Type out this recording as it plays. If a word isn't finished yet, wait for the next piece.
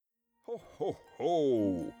Ho, ho,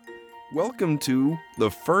 ho. Welcome to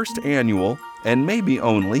the first annual, and maybe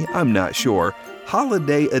only, I'm not sure,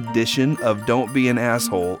 holiday edition of Don't Be an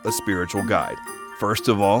Asshole, a Spiritual Guide. First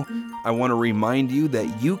of all, I want to remind you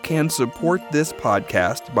that you can support this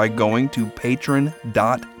podcast by going to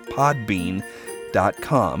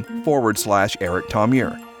patron.podbean.com/Eric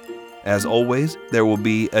Tomier. As always, there will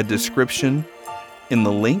be a description in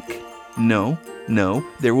the link. No,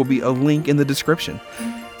 there will be a link in the description.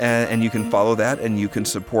 And you can follow that, and you can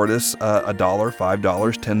support us $1,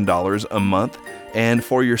 $5, $10 a month. And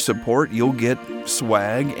for your support, you'll get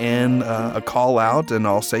swag and a call out, and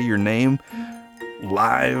I'll say your name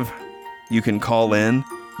live. You can call in.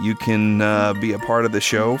 You can be a part of the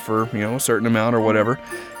show for a certain amount or whatever.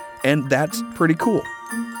 And that's pretty cool.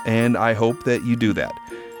 And I hope that you do that.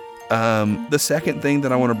 The second thing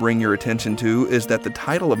that I want to bring your attention to is that the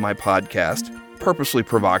title of my podcast, purposely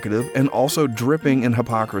provocative and also dripping in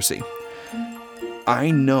hypocrisy. I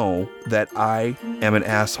know that I am an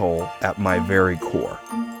asshole at my very core,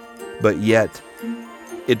 but yet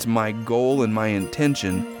it's my goal and my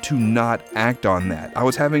intention to not act on that. I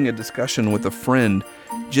was having a discussion with a friend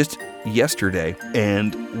just yesterday,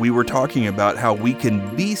 and we were talking about how we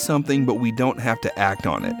can be something, but we don't have to act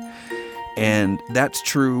on it. And that's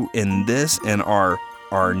true in this and our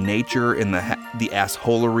nature, in the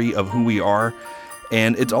assholery of who we are.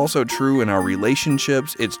 And it's also true in our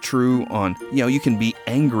relationships. It's true on, you can be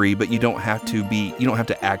angry, but you don't have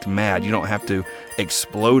to act mad. You don't have to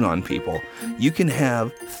explode on people. You can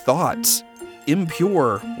have thoughts,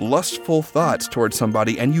 impure, lustful thoughts towards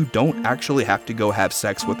somebody, and you don't actually have to go have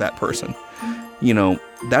sex with that person.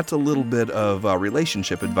 That's a little bit of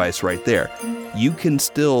relationship advice right there. You can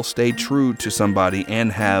still stay true to somebody and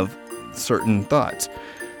have certain thoughts.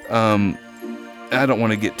 I don't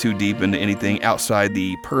want to get too deep into anything outside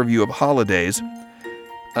the purview of holidays.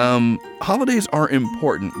 Holidays are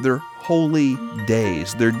important. They're holy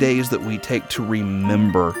days. They're days that we take to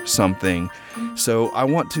remember something. So I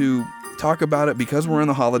want to talk about it because we're in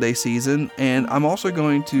the holiday season, and I'm also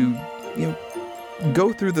going to,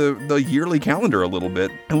 go through the yearly calendar a little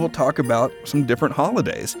bit, and we'll talk about some different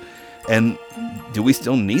holidays. And do we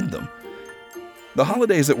still need them? The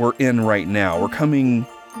holidays that we're in right now, they're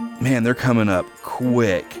coming up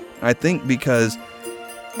quick. I think because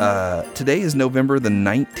today is November the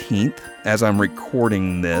 19th, as I'm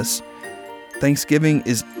recording this. Thanksgiving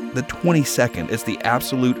is the 22nd. It's the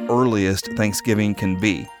absolute earliest Thanksgiving can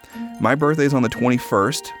be. My birthday's on the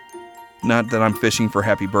 21st. Not that I'm fishing for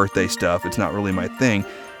happy birthday stuff. It's not really my thing.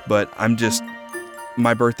 But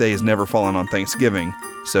my birthday has never fallen on Thanksgiving.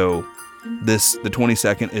 So the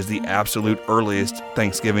 22nd is the absolute earliest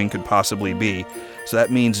Thanksgiving could possibly be. So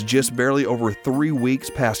that means just barely over 3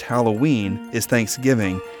 weeks past Halloween is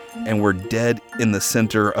Thanksgiving, and we're dead in the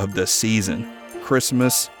center of the season.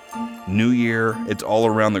 Christmas, New Year, it's all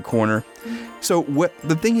around the corner. So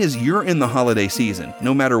the thing is, you're in the holiday season,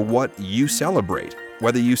 no matter what you celebrate.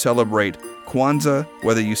 Whether you celebrate Kwanzaa,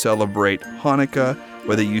 whether you celebrate Hanukkah,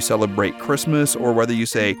 whether you celebrate Christmas, or whether you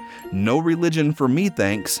say, no religion for me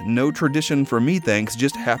thanks, no tradition for me thanks,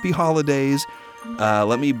 just happy holidays,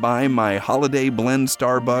 let me buy my holiday blend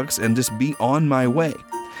Starbucks and just be on my way.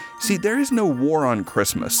 See, there is no war on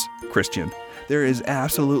Christmas, Christian. There is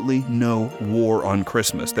absolutely no war on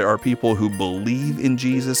Christmas. There are people who believe in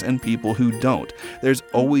Jesus and people who don't. There's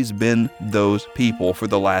always been those people for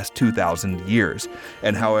the last 2,000 years.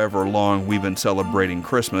 And however long we've been celebrating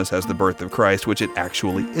Christmas as the birth of Christ, which it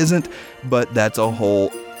actually isn't, but that's a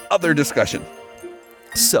whole other discussion.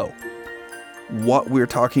 So, what we're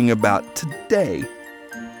talking about today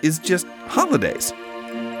is just holidays.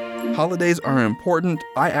 Holidays are important.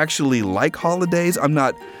 I actually like holidays. I'm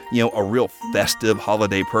not, a real festive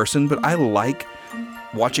holiday person, but I like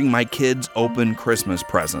watching my kids open Christmas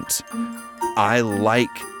presents. I like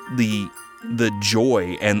the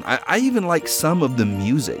joy, and I even like some of the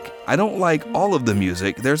music. I don't like all of the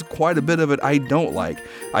music. There's quite a bit of it I don't like.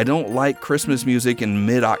 I don't like Christmas music in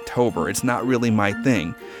mid-October. It's not really my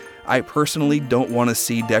thing. I personally don't want to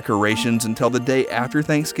see decorations until the day after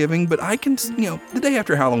Thanksgiving, but I can, the day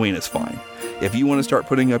after Halloween is fine. If you want to start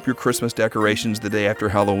putting up your Christmas decorations the day after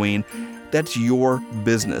Halloween, that's your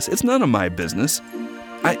business. It's none of my business.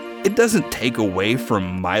 It doesn't take away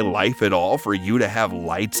from my life at all for you to have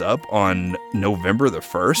lights up on November the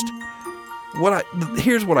 1st.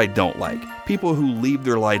 Here's what I don't like. People who leave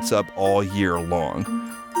their lights up all year long.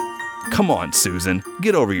 Come on, Susan,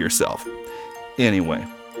 get over yourself. Anyway.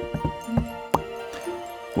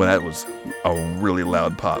 Well, that was a really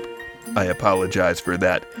loud pop. I apologize for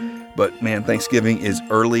that. But man, Thanksgiving is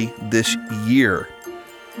early this year.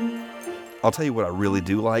 I'll tell you what I really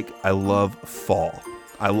do like. I love fall.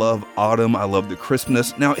 I love autumn. I love the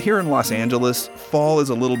crispness. Now, here in Los Angeles, fall is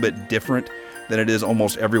a little bit different than it is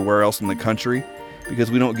almost everywhere else in the country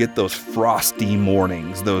because we don't get those frosty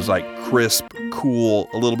mornings, those like crisp, cool,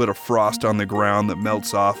 a little bit of frost on the ground that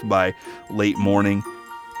melts off by late morning.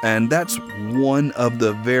 And that's one of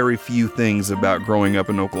the very few things about growing up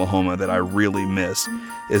in Oklahoma that I really miss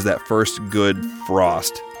is that first good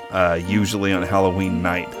frost, usually on Halloween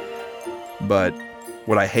night. But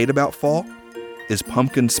what I hate about fall is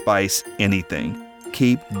pumpkin spice anything.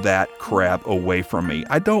 Keep that crap away from me.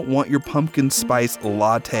 I don't want your pumpkin spice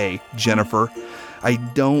latte, Jennifer. I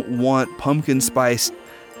don't want pumpkin spice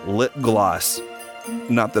lip gloss.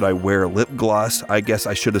 Not that I wear lip gloss. I guess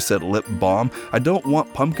I should have said lip balm. I don't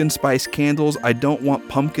want pumpkin spice candles. I don't want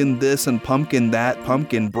pumpkin this and pumpkin that,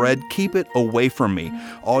 pumpkin bread. Keep it away from me.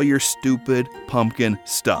 All your stupid pumpkin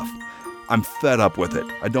stuff. I'm fed up with it.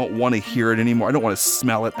 I don't want to hear it anymore. I don't want to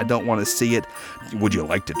smell it. I don't want to see it. Would you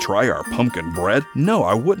like to try our pumpkin bread? No,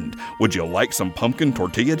 I wouldn't. Would you like some pumpkin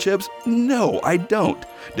tortilla chips? No, I don't.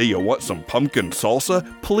 Do you want some pumpkin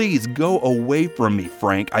salsa? Please go away from me,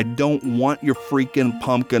 Frank. I don't want your freaking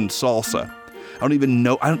pumpkin salsa. I don't even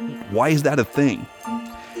know. Why is that a thing?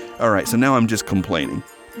 All right, so now I'm just complaining.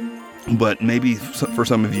 But maybe for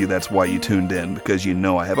some of you, that's why you tuned in, because you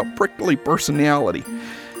know I have a prickly personality.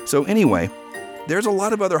 So anyway, there's a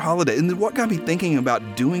lot of other holidays. And what got me thinking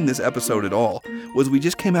about doing this episode at all was we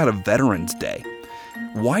just came out of Veterans Day.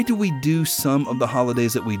 Why do we do some of the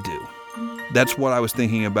holidays that we do? That's what I was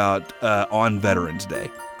thinking about on Veterans Day.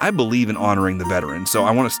 I believe in honoring the veterans, so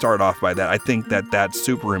I want to start off by that. I think that that's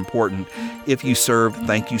super important. If you served,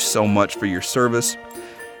 thank you so much for your service.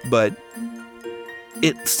 But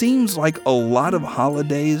it seems like a lot of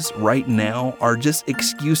holidays right now are just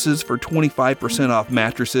excuses for 25% off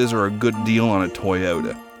mattresses or a good deal on a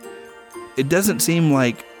Toyota. It doesn't seem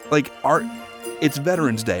like it's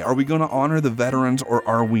Veterans Day. Are we going to honor the veterans or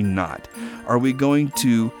are we not? Are we going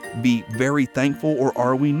to be very thankful or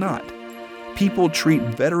are we not? People treat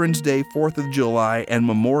Veterans Day, 4th of July, and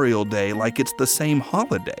Memorial Day like it's the same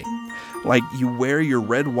holiday. Like you wear your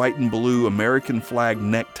red, white, and blue American flag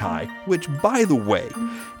necktie, which, by the way,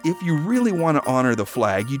 if you really want to honor the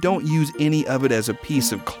flag, you don't use any of it as a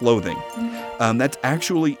piece of clothing. That's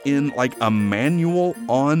actually in like a manual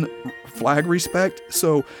on flag respect.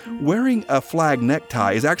 So wearing a flag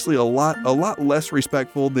necktie is actually a lot less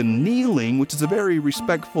respectful than kneeling, which is a very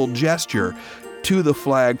respectful gesture to the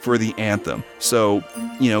flag for the anthem. So,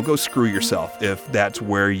 go screw yourself if that's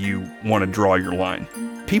where you want to draw your line.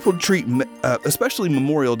 People treat, especially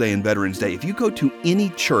Memorial Day and Veterans Day, if you go to any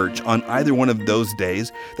church on either one of those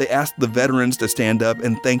days, they ask the veterans to stand up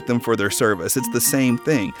and thank them for their service. It's the same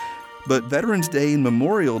thing. But Veterans Day and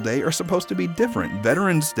Memorial Day are supposed to be different.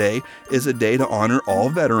 Veterans Day is a day to honor all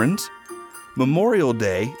veterans. Memorial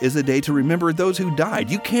Day is a day to remember those who died.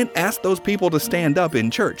 You can't ask those people to stand up in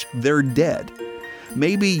church. They're dead.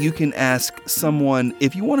 Maybe you can ask someone,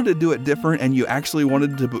 if you wanted to do it different and you actually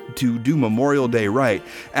wanted to do Memorial Day right,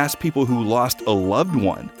 ask people who lost a loved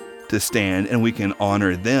one to stand and we can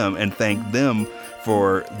honor them and thank them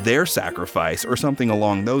for their sacrifice or something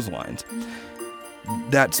along those lines.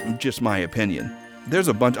 That's just my opinion. There's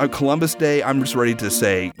a bunch. Columbus Day, I'm just ready to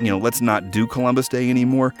say, let's not do Columbus Day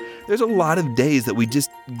anymore. There's a lot of days that we just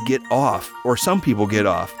get off, or some people get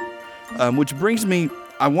off, which brings me,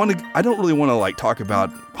 I don't really want to talk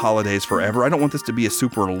about holidays forever. I don't want this to be a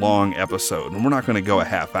super long episode, and we're not going to go a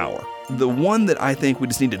half hour. The one that I think we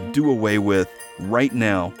just need to do away with right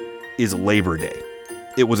now is Labor Day.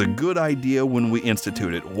 It was a good idea when we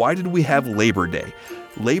instituted it. Why did we have Labor Day?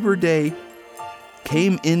 Labor Day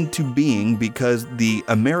came into being because the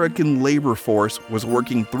American labor force was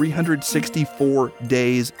working 364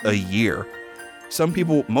 days a year.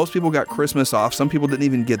 Most people got Christmas off. Some people didn't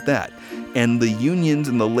even get that. And the unions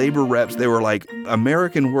and the labor reps, they were like,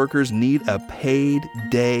 American workers need a paid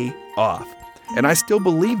day off. And I still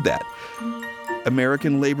believe that.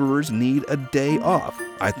 American laborers need a day off.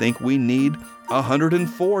 I think we need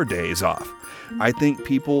 104 days off. I think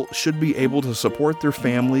people should be able to support their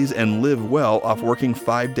families and live well off working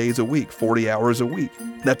 5 days a week, 40 hours a week.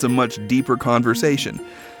 That's a much deeper conversation.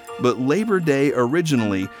 But Labor Day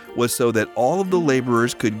originally was so that all of the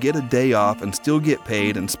laborers could get a day off and still get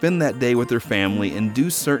paid and spend that day with their family and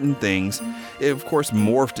do certain things. It, of course,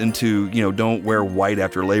 morphed into, don't wear white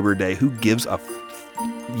after Labor Day. Who gives a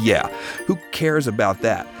who cares about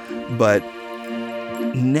that? But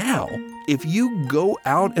now, if you go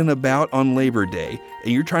out and about on Labor Day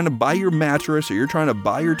and you're trying to buy your mattress or you're trying to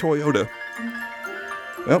buy your Toyota,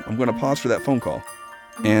 well, I'm going to pause for that phone call.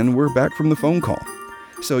 And we're back from the phone call.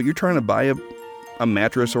 So you're trying to buy a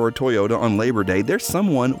mattress or a Toyota on Labor Day. There's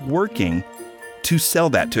someone working to sell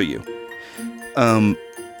that to you.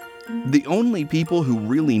 The only people who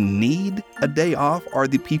really need a day off are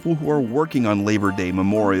the people who are working on Labor Day,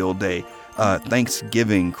 Memorial Day,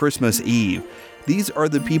 Thanksgiving, Christmas Eve. These are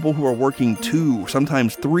the people who are working 2,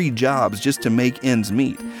 sometimes 3 jobs just to make ends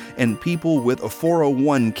meet. And people with a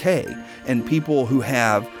 401k and people who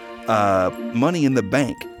have money in the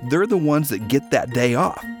bank, they're the ones that get that day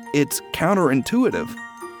off. It's counterintuitive.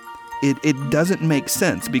 It doesn't make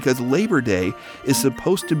sense because Labor Day is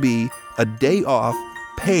supposed to be a day off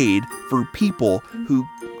paid for people who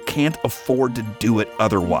can't afford to do it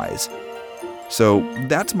otherwise. So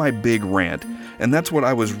that's my big rant, and that's what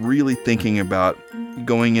I was really thinking about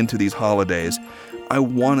going into these holidays. I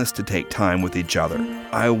want us to take time with each other.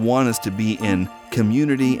 I want us to be in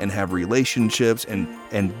community and have relationships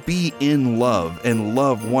and be in love and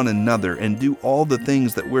love one another and do all the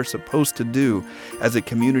things that we're supposed to do as a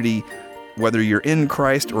community. Whether you're in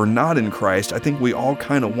Christ or not in Christ, I think we all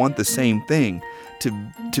kind of want the same thing,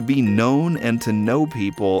 to be known and to know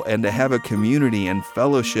people and to have a community and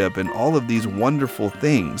fellowship and all of these wonderful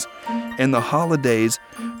things. And the holidays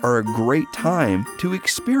are a great time to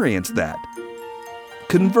experience that.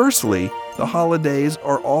 Conversely, the holidays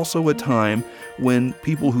are also a time when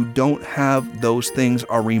people who don't have those things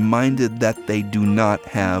are reminded that they do not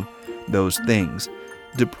have those things.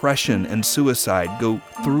 Depression and suicide go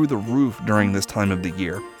through the roof during this time of the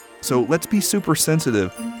year. So let's be super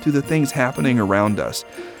sensitive to the things happening around us.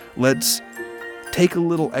 Let's take a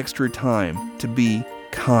little extra time to be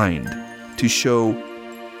kind, to show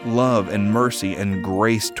love and mercy and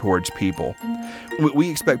grace towards people.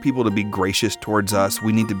 We expect people to be gracious towards us.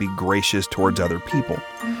 We need to be gracious towards other people.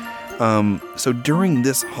 So during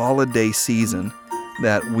this holiday season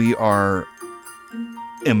that we are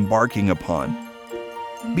embarking upon,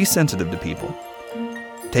 be sensitive to people.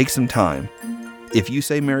 Take some time. If you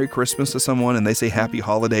say Merry Christmas to someone and they say Happy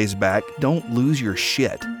Holidays back, don't lose your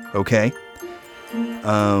shit, okay?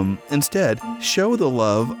 Instead, show the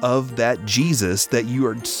love of that Jesus that you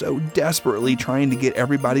are so desperately trying to get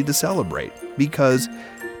everybody to celebrate. Because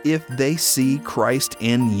if they see Christ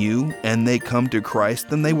in you and they come to Christ,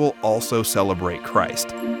 then they will also celebrate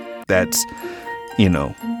Christ. That's,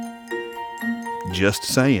 just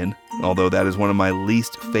saying. Although that is one of my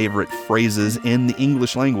least favorite phrases in the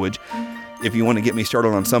English language. If you want to get me started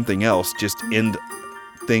on something else, just end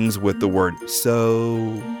things with the word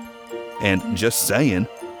so and just saying,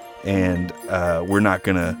 and we're not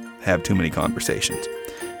going to have too many conversations.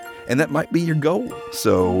 And that might be your goal.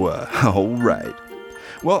 So, all right.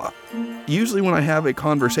 Well, usually when I have a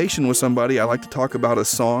conversation with somebody, I like to talk about a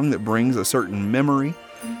song that brings a certain memory.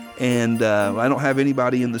 And I don't have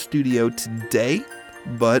anybody in the studio today,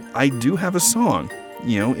 but I do have a song,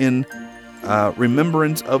 in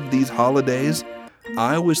remembrance of these holidays.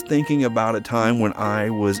 I was thinking about a time when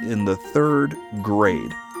I was in the 3rd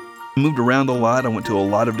grade. I moved around a lot. I went to a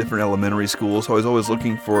lot of different elementary schools, so I was always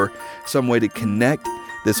looking for some way to connect.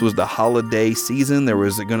 This was the holiday season. There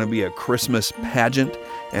was going to be a Christmas pageant,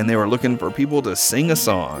 and they were looking for people to sing a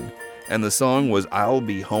song. And the song was I'll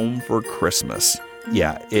Be Home for Christmas.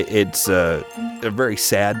 Yeah, it's a very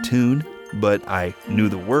sad tune, but I knew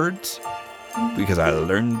the words because I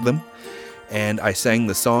learned them. And I sang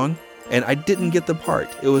the song, and I didn't get the part.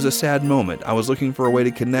 It was a sad moment. I was looking for a way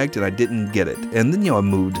to connect, and I didn't get it. And then, I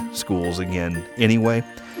moved schools again anyway.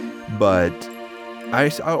 But I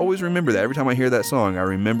always remember that. Every time I hear that song, I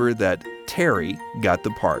remember that Terry got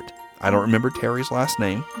the part. I don't remember Terry's last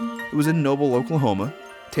name. It was in Noble, Oklahoma.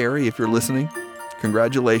 Terry, if you're listening,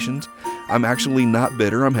 congratulations. I'm actually not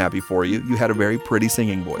bitter. I'm happy for you. You had a very pretty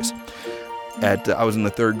singing voice. I was in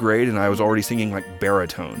the 3rd grade, and I was already singing like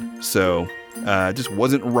baritone. So it just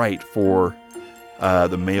wasn't right for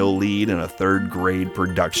the male lead in a 3rd grade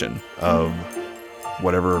production of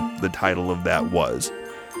whatever the title of that was.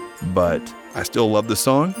 But I still love the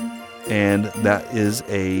song, and that is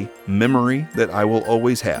a memory that I will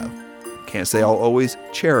always have. Can't say I'll always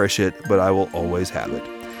cherish it, but I will always have it.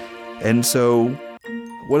 And so,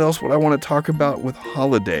 what else would I want to talk about with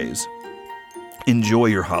holidays? Enjoy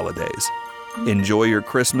your holidays. Enjoy your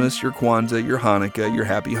Christmas, your Kwanzaa, your Hanukkah, your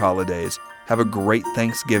happy holidays. Have a great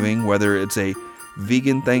Thanksgiving, whether it's a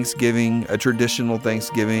vegan Thanksgiving, a traditional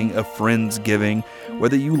Thanksgiving, a Friendsgiving.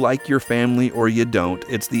 Whether you like your family or you don't,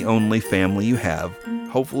 it's the only family you have.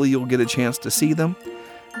 Hopefully you'll get a chance to see them,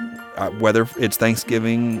 whether it's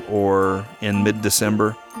Thanksgiving or in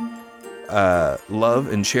mid-December.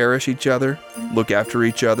 Love and cherish each other. Look after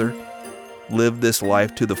each other. Live this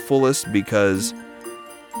life to the fullest, because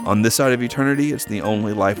on this side of eternity, it's the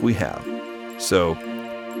only life we have. So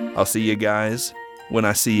I'll see you guys when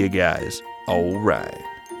I see you guys. All right.